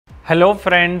Hello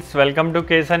friends, welcome to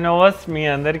kesan Novus. మీ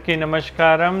అందరికీ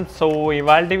నమస్కారం. So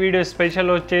ఇవాల్టి వీడియో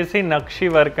స్పెషల్ వచ్చేసి నక్షి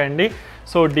వర్క్ అండి.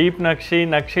 సో డీప్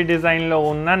నక్షి డిజైన్లో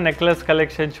ఉన్న నెక్లెస్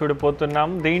కలెక్షన్ చూడిపోతున్నాం.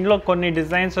 దీంట్లో కొన్ని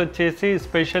డిజైన్స్ వచ్చేసి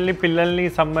స్పెషల్లీ పిల్లల్ని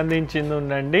సంబంధించింది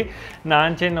ఉందండి.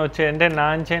 నాన్ చైన్ అంటే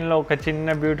నాన్ చైన్లో ఒక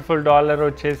చిన్న బ్యూటిఫుల్ డాలర్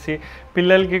వచ్చేసి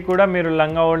పిల్లలకి కూడా మీరు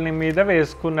లంగా ఓళ్ళని మీద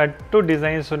వేసుకున్నట్టు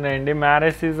డిజైన్స్ ఉన్నాయండి.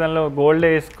 మ్యారేజ్ సీజన్లో గోల్డ్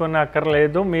వేసుకున్న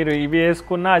అక్కర్లేదు, మీరు ఇవి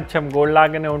వేసుకున్న అచ్చం గోల్డ్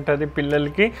లాగానే ఉంటుంది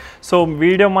పిల్లలకి. సో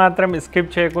వీడియో మాత్రం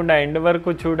స్కిప్ చేయకుండా ఎండ్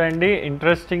వరకు చూడండి,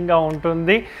 ఇంట్రెస్టింగ్గా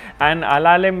ఉంటుంది. అండ్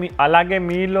అలాగే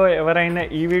మీలో ఎవరైనా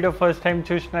ఈ వీడియో ఫస్ట్ టైం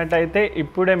చూసినట్టయితే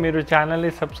ఇప్పుడే మీరు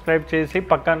ఛానల్ని సబ్స్క్రైబ్ చేసి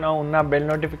పక్కన ఉన్న బెల్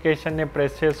నోటిఫికేషన్ని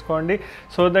ప్రెస్ చేసుకోండి.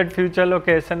 సో దట్ ఫ్యూచర్లో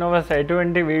kesan Novus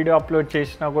ఎటువంటి వీడియో అప్లోడ్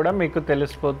చేసినా కూడా మీకు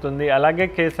తెలిసిపోతుంది. అలాగే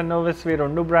kesan Novus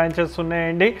రెండు బ్రాంచెస్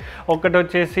ఉన్నాయండి. ఒకటి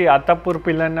వచ్చేసి attapur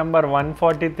pillar number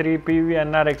 143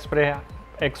 PVNR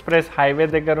express highway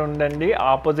దగ్గర ఉందండి,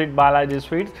 ఆపోజిట్ బాలాజీ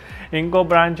స్వీట్స్. ఇంకో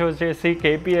బ్రాంచ్ వచ్చేసి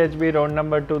KPHB road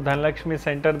number 2 Dhanalakshmi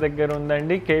centre దగ్గర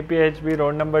ఉందండి. KPHB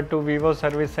road number 2 Vivo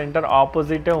service centre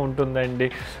ఆపోజిటే ఉంటుందండి.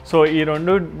 సో ఈ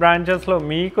రెండు బ్రాంచెస్లో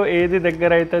మీకు ఏది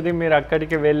దగ్గర అవుతుంది మీరు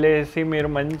అక్కడికి వెళ్ళేసి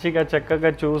మీరు మంచిగా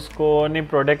చక్కగా చూసుకొని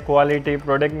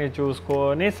ప్రోడక్ట్ని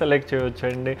చూసుకొని సెలెక్ట్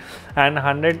చేయొచ్చండి. అండ్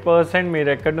 100%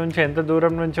 మీరు ఎక్కడి నుంచి ఎంత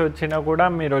దూరం నుంచి వచ్చినా కూడా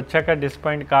మీరు వచ్చాక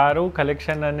డిస్పాయింట్ కారు.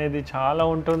 కలెక్షన్ అనేది చాలా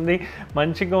ఉంటుంది,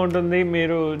 మంచిగా ఉంటుంది,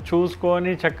 మీరు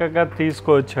చూసుకొని చక్కగా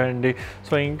తీసుకోవచ్చు అండి.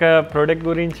 సో ఇంకా ప్రోడక్ట్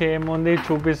గురించి ఏముంది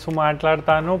చూపిస్తూ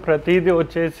మాట్లాడతాను. ప్రతిదీ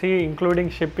వచ్చేసి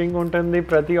ఇంక్లూడింగ్ షిప్పింగ్ ఉంటుంది,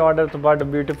 ప్రతి ఆర్డర్తో పాటు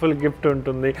బ్యూటిఫుల్ గిఫ్ట్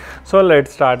ఉంటుంది. So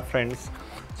let's start friends.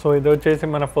 So ఇది వచ్చేసి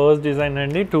మన ఫస్ట్ డిజైన్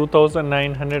అండి,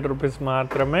 2900 రూపీస్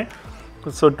మాత్రమే.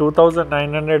 సో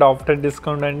 2900 ఆఫ్టర్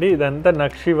డిస్కౌంట్ అండి. ఇదంతా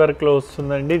నక్షి వర్క్లో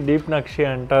వస్తుందండి, డీప్ నక్షి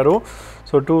అంటారు.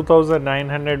 సో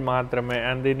 2900 మాత్రమే.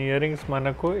 అండ్ దీని ఇయర్ రింగ్స్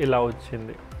మనకు ఇలా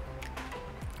వచ్చింది.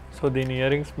 సో దీని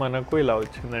ఇయర్ రింగ్స్ మనకు ఇలా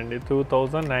వచ్చిందండి,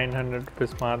 2900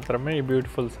 రూపీస్ మాత్రమే ఈ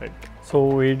బ్యూటిఫుల్ సెట్. సో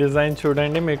ఈ డిజైన్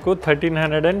చూడండి, మీకు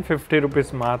 1350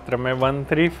 రూపీస్ మాత్రమే,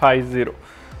 1350.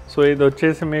 సో ఇది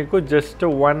వచ్చేసి మీకు జస్ట్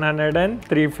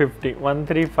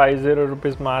 1350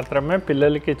 రూపీస్ మాత్రమే.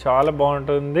 పిల్లలకి చాలా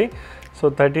బాగుంటుంది. So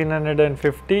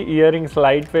 1350. Ear rings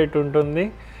light weight ఉంటుంది.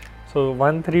 సో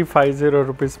 1350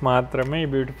 రూపీస్ మాత్రమే ఈ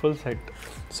బ్యూటిఫుల్ సెట్.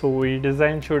 సో ఈ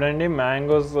డిజైన్ చూడండి,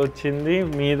 మ్యాంగోస్ వచ్చింది,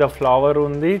 మీద ఫ్లవర్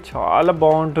ఉంది, చాలా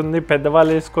బాగుంటుంది.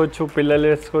 పెద్దవాళ్ళు వేసుకోవచ్చు, పిల్లలు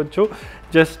వేసుకోవచ్చు.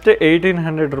 జస్ట్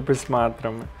 1800 రూపీస్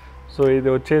మాత్రమే. సో ఇది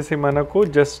వచ్చేసి మనకు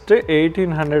జస్ట్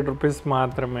 1800 రూపీస్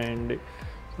మాత్రమే అండి.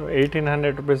 సో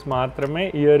 1800 రూపీస్ మాత్రమే.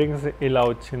 ఇయర్ రింగ్స్ ఇలా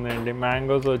వచ్చిందండి,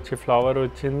 మ్యాంగోస్ వచ్చి ఫ్లవర్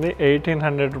వచ్చింది.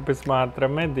 1800 రూపీస్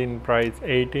మాత్రమే దీని ప్రైస్,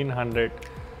 1800.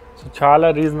 సో చాలా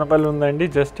రీజనబుల్ ఉందండి,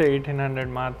 జస్ట్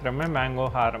 1800 మాత్రమే. మ్యాంగో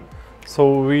హారం. సో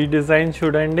ఈ డిజైన్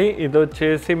చూడండి, ఇది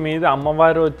వచ్చేసి మీద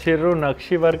అమ్మవారు వచ్చిర్రు,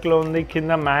 నక్షి వర్క్లో ఉంది,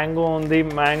 కింద మ్యాంగో ఉంది.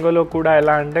 మ్యాంగోలో కూడా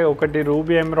ఎలా అంటే ఒకటి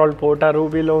రూబీ ఎమరాల్డ్ పోటా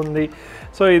రూబీలో ఉంది.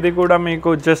 సో ఇది కూడా మీకు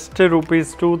జస్ట్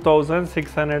రూపీస్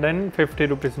 2650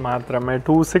 రూపీస్ మాత్రమే,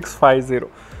 2650.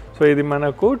 సో ఇది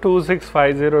మనకు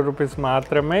 2650 రూపీస్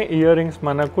మాత్రమే. ఇయర్ రింగ్స్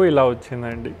మనకు ఇలా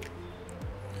వచ్చిందండి.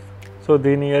 సో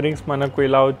దీని ఇయర్ రింగ్స్ మనకు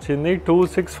ఇలా వచ్చింది,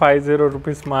 2650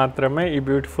 రూపీస్ మాత్రమే ఈ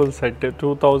బ్యూటిఫుల్ సెట్,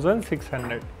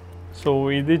 2600. సో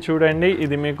ఇది చూడండి,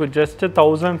 ఇది మీకు జస్ట్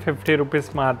 1050 రూపీస్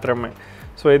మాత్రమే.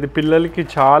 సో ఇది పిల్లలకి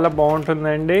చాలా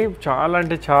బాగుంటుందండి, చాలా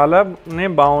అంటే చాలానే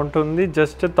బాగుంటుంది.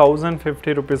 జస్ట్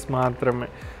 1050 రూపీస్ మాత్రమే,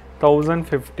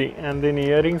 1050. అండ్ దీని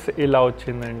ఇయర్ రింగ్స్ ఇలా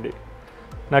వచ్చిందండి,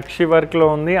 నక్షి వర్క్లో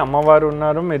ఉంది, అమ్మవారు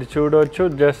ఉన్నారు, మీరు చూడవచ్చు.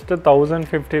 జస్ట్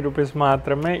 1050 రూపీస్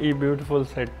మాత్రమే ఈ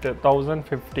బ్యూటిఫుల్ సెట్,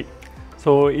 1050.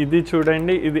 సో ఇది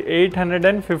చూడండి, ఇది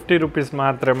 850 రూపీస్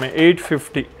మాత్రమే,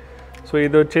 850. సో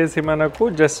ఇది వచ్చేసి మనకు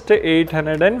జస్ట్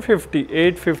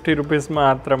 850 రూపీస్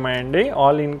మాత్రమే అండి,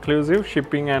 all inclusive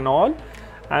shipping and all.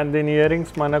 And దీని ఇయర్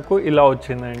రింగ్స్ మనకు ఇలా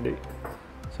వచ్చిందండి.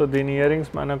 సో దీని ఇయర్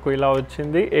రింగ్స్ మనకు ఇలా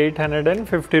వచ్చింది,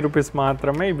 850 రూపీస్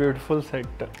మాత్రమే ఈ బ్యూటిఫుల్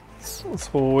సెట్.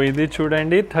 సో ఇది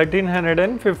చూడండి,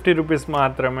 1350 రూపీస్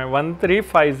మాత్రమే,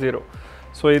 1350.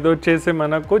 సో ఇది వచ్చేసి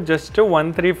మనకు జస్ట్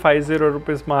 1350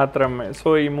 రూపీస్ మాత్రమే. సో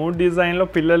ఈ మూడు డిజైన్లో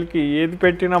పిల్లలకి ఏది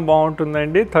పెట్టినా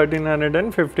బాగుంటుందండి,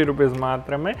 1350 రూపీస్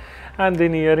మాత్రమే. అండ్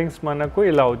దీని ఇయర్ రింగ్స్ మనకు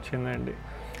ఇలా వచ్చిందండి.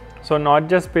 సో నాట్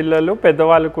జస్ట్ పిల్లలు,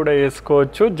 పెద్దవాళ్ళు కూడా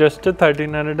వేసుకోవచ్చు. Just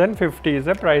 1350 is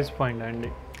a price point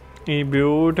అండి. ఈ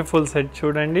బ్యూటిఫుల్ సెట్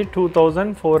చూడండి,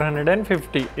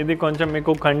 2450. ఇది కొంచెం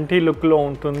మీకు కంఠీ లుక్లో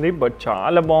ఉంటుంది, బట్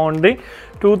చాలా బాగుంది.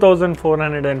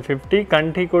 2450.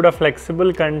 కంఠీ కూడా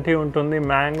ఫ్లెక్సిబుల్ కంఠీ ఉంటుంది,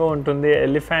 మ్యాంగో ఉంటుంది,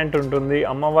 ఎలిఫెంట్ ఉంటుంది,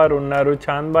 అమ్మవారు ఉన్నారు,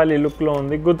 చాంద్బాలి లుక్లో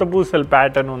ఉంది, గుత్తపూసల్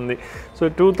ప్యాటర్న్ ఉంది. సో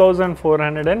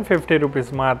 2450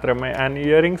 రూపీస్ మాత్రమే. అండ్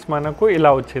ఇయర్ రింగ్స్ మనకు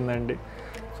ఇలా వచ్చిందండి.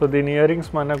 సో దీని ఇయర్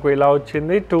రింగ్స్ మనకు ఇలా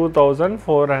వచ్చింది,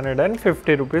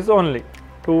 2450 రూపీస్ ఓన్లీ,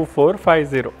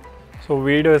 2450. సో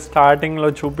వీడియో స్టార్టింగ్లో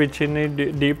చూపించింది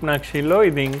డీప్ నక్షీలో,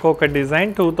 ఇది ఇంకొక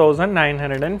డిజైన్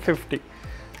 2950.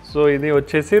 సో ఇది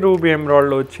వచ్చేసి రూబీ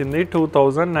ఎమరాల్డ్ వచ్చింది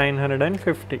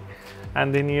 2950.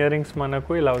 అండ్ దీని ఇయర్ రింగ్స్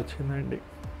మనకు ఇలా వచ్చిందండి.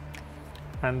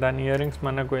 అండ్ దాని ఇయర్ రింగ్స్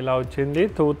మనకు ఇలా వచ్చింది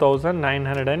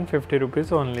 2950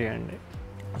 రూపీస్ ఓన్లీ అండి.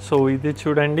 సో ఇది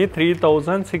చూడండి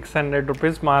 3600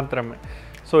 రూపీస్ మాత్రమే.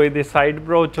 సో ఇది సైడ్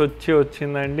బ్రౌచ్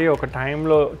వచ్చిందండి. ఒక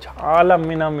టైంలో చాలా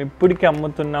అమ్మినాం, ఇప్పటికీ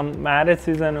అమ్ముతున్నాం. మ్యారేజ్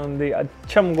సీజన్ ఉంది,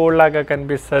 అచ్చం గోల్డ్ లాగా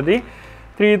కనిపిస్తుంది.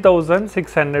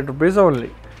 3600 రూపీస్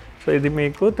ఓన్లీ. సో ఇది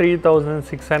మీకు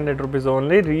 3600 రూపీస్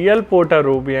ఓన్లీ. రియల్ పోటా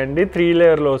రూబీ అండి, 3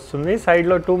 లేయర్లో వస్తుంది.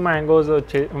 సైడ్లో 2 మ్యాంగోస్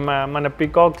మన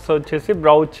పికాక్స్ వచ్చేసి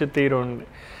బ్రౌచ్ తీరు ఉంది.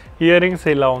 ఇయర్ రింగ్స్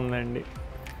ఇలా ఉందండి.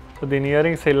 సో దీని ఇయర్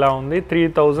రింగ్స్ ఇలా ఉంది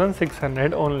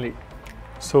 3600 ఓన్లీ.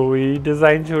 సో ఈ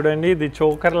డిజైన్ చూడండి, ఇది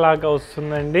చోకర్ లాగా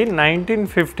వస్తుందండి.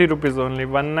 1950 రూపీస్ ఓన్లీ,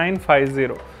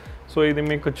 1950. సో ఇది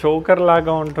మీకు చోకర్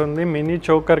లాగా ఉంటుంది, మినీ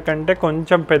చోకర్ కంటే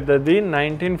కొంచెం పెద్దది.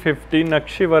 1950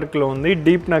 నక్షి వర్క్లో ఉంది,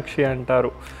 డీప్ నక్షి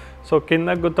అంటారు. సో కింద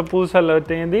గుత్త పూసలు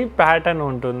అనేది ప్యాటర్న్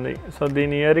ఉంటుంది. సో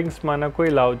దీని ఇయర్ రింగ్స్ మనకు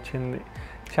ఇలా వచ్చింది.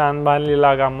 చాంద్బాలి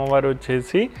లాగా అమ్మవారు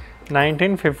వచ్చేసి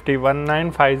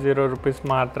 1950 రూపీస్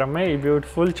మాత్రమే ఈ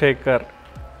బ్యూటిఫుల్ చోకర్.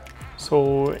 సో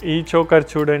ఈ చోకర్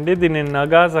చూడండి, దీన్ని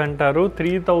నగాస్ అంటారు.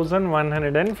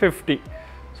 3150.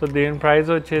 సో దీని ప్రైస్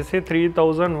వచ్చేసి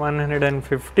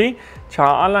 3150.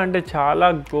 చాలా అంటే చాలా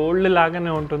గోల్డ్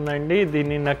లాగానే ఉంటుందండి.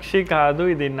 దీన్ని నక్షి కాదు,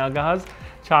 ఇది నగాస్.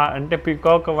 అంటే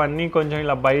పికాక్ అవన్నీ కొంచెం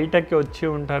ఇలా బయటకి వచ్చి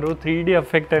ఉంటారు. 3D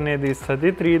ఎఫెక్ట్ అనేది ఇస్తుంది.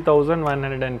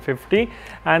 3150.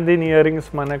 అండ్ దీని ఇయర్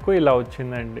రింగ్స్ మనకు ఇలా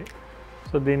వచ్చిందండి.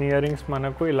 సో దీని ఇయర్ రింగ్స్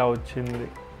మనకు ఇలా వచ్చింది.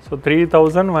 సో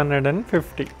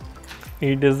 3150.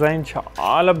 ఈ డిజైన్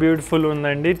చాలా బ్యూటిఫుల్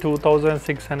ఉందండి.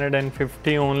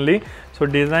 2650 ఓన్లీ. సో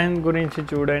డిజైన్ గురించి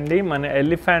చూడండి, మన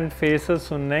ఎలిఫెంట్ ఫేసెస్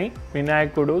ఉన్నాయి,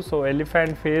 వినాయకుడు. సో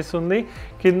ఎలిఫెంట్ ఫేస్ ఉంది,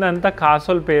 కింద అంతా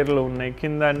కాసుల పేర్లు ఉన్నాయి.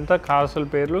 కింద అంతా కాసుల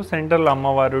పేర్లు, సెంటర్లో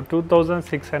అమ్మవారు.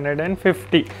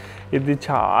 2650. ఇది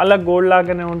చాలా గోల్డ్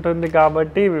లాగానే ఉంటుంది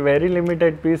కాబట్టి వెరీ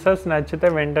లిమిటెడ్ పీసెస్. నచ్చితే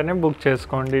వెంటనే బుక్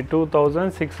చేసుకోండి.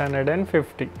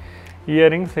 2650.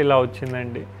 ఇయర్ రింగ్స్ ఇలా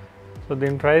వచ్చిందండి. సో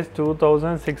దీని ప్రైస్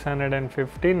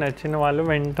 2650. నచ్చిన వాళ్ళు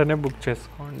వెంటనే బుక్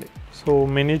చేసుకోండి. సో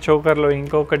మినీ చోకర్లో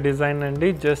ఇంకొక డిజైన్ అండి,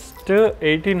 జస్ట్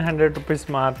 1800 రూపీస్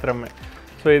మాత్రమే.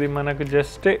 సో ఇది మనకు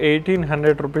జస్ట్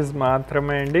 1800 రూపీస్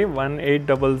మాత్రమే అండి,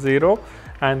 1800.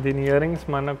 అండ్ దీని ఇయర్ రింగ్స్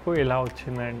మనకు ఇలా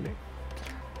వచ్చిందండి.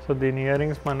 సో దీని ఇయర్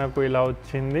రింగ్స్ మనకు ఇలా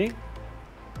వచ్చింది.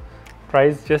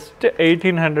 ప్రైస్ జస్ట్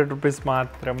 1800 రూపీస్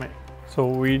మాత్రమే. సో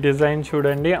ఈ డిజైన్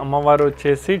చూడండి, అమ్మవారు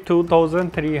వచ్చేసి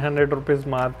 2300 రూపీస్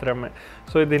మాత్రమే.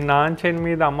 సో ఇది నాన్ చైన్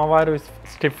మీద అమ్మవారు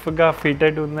స్టిఫ్గా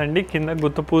ఫిటెడ్ ఉందండి. కింద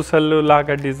గుత్తుపూసలు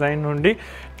లాగా డిజైన్ నుండి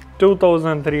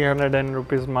 2300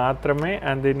 రూపీస్ మాత్రమే.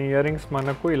 అండ్ దీని ఇయర్ రింగ్స్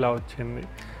మనకు ఇలా వచ్చింది.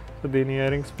 సో దీని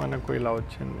ఇయర్ రింగ్స్ మనకు ఇలా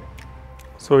వచ్చింది.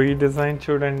 సో ఈ డిజైన్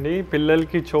చూడండి,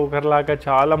 పిల్లలకి చోకర్ లాగా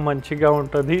చాలా మంచిగా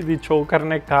ఉంటుంది. ఇది చోకర్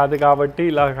నెక్ కాదు కాబట్టి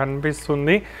ఇలా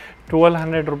కనిపిస్తుంది.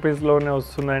 1200 రూపీస్లోనే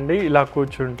వస్తుందండి. ఇలా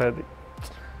కూర్చుంటుంది.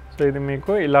 సో ఇది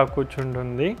మీకు ఇలా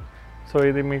కూర్చుంటుంది. సో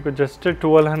ఇది మీకు జస్ట్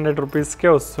 1200 రూపీస్కే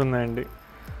వస్తుందండి.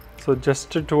 సో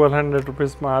జస్ట్ 1200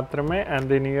 రూపీస్ మాత్రమే. అండ్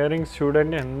దీని ఇయర్ రింగ్స్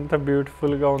చూడండి ఎంత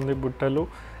బ్యూటిఫుల్గా ఉంది. బుట్టలు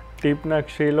డీప్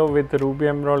నక్షీలో విత్ రూబీ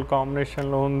ఎమరాల్డ్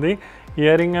కాంబినేషన్లో ఉంది.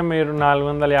 ఇయర్ రింగ్ మీరు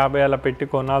 450 అలా పెట్టి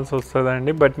కొనాల్సి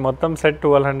వస్తుందండి. బట్ మొత్తం సెట్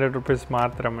 1200 రూపీస్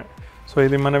మాత్రమే. సో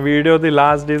ఇది మన వీడియోది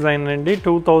లాస్ట్ డిజైన్ అండి,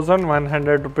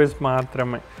 2100 రూపీస్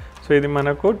మాత్రమే. సో ఇది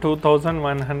మనకు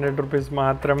 2100 రూపీస్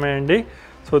మాత్రమే అండి.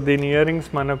 సో దీని ఇయర్ రింగ్స్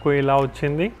మనకు ఇలా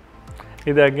వచ్చింది.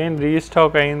 ఇది అగైన్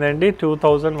రీస్టాక్ అయిందండి,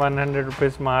 2100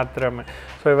 రూపీస్ మాత్రమే.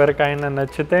 సో ఎవరికైనా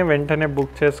నచ్చితే వెంటనే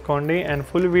బుక్ చేసుకోండి. అండ్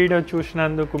ఫుల్ వీడియో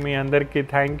చూసినందుకు మీ అందరికీ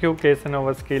థ్యాంక్ యూ. కేసన్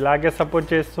నోవస్కి ఇలాగే సపోర్ట్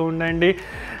చేస్తూ ఉండండి.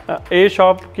 ఏ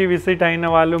షాప్కి విజిట్ అయిన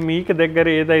వాళ్ళు మీకు దగ్గర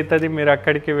ఏదైతుంది మీరు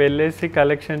అక్కడికి వెళ్ళేసి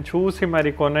కలెక్షన్ చూసి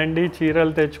మరి కొనండి.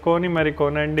 చీరలు తెచ్చుకొని మరి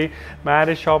కొనండి.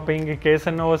 మ్యారేజ్ షాపింగ్కి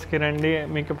కేసన్ నోవస్కి రండి.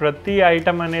 మీకు ప్రతి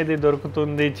ఐటమ్ అనేది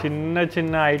దొరుకుతుంది. చిన్న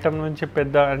చిన్న ఐటమ్ నుంచి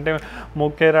పెద్ద అంటే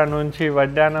ముక్కెర నుంచి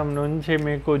వడ్డానం నుంచి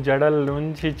మీకు జడల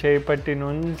నుంచి చేపట్టి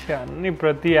నుంచి అన్ని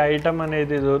ప్రతి ఐటమ్ అనేది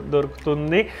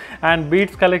దొరుకుతుంది. అండ్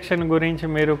బీట్స్ కలెక్షన్ గురించి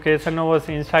మీరు కేసన్ నోవస్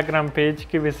ఇన్స్టాగ్రామ్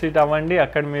పేజ్కి విజిట్ అవ్వండి.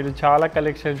 అక్కడ మీరు చాలా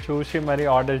కలెక్షన్ చూసి మరి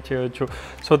ఆర్డర్ చేయొచ్చు.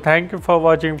 So thank you for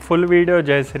watching full video.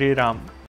 జై శ్రీరామ్.